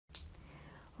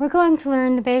we're going to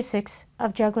learn the basics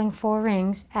of juggling 4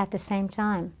 rings at the same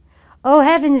time. Oh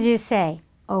heavens, you say.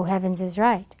 Oh heavens is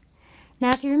right. Now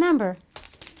if you remember,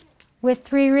 with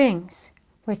 3 rings,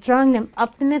 we're throwing them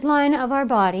up the midline of our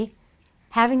body,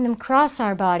 having them cross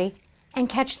our body, and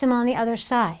catch them on the other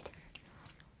side.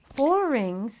 4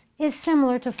 rings is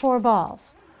similar to 4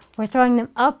 balls. We're throwing them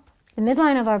up the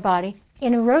midline of our body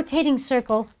in a rotating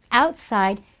circle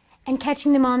outside and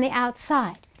catching them on the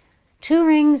outside. 2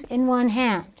 rings in one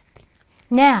hand.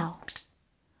 Now,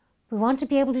 we want to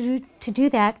be able to do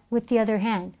that with the other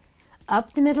hand.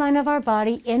 Up the midline of our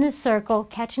body in a circle,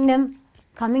 catching them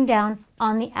coming down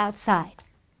on the outside.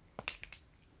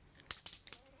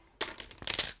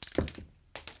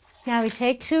 Now we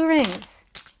take 2 rings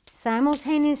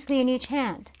simultaneously in each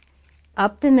hand,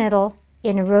 up the middle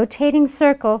in a rotating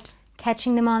circle,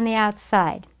 catching them on the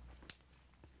outside.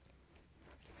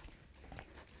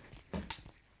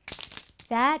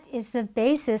 That is the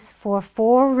basis for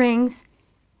 4 rings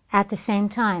at the same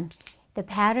time. The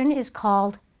pattern is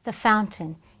called the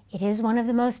fountain. It is one of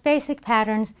the most basic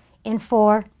patterns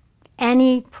for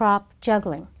any prop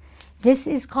juggling. This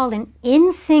is called an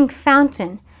in-sync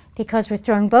fountain because we're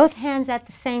throwing both hands at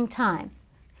the same time.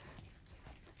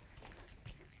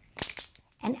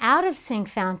 An out-of-sync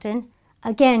fountain,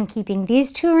 again keeping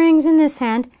these 2 rings in this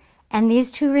hand and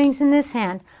these 2 rings in this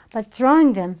hand, but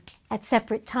throwing them at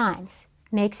separate times,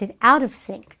 makes it out of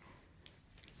sync.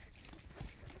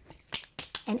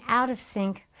 An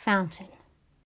out-of-sync fountain.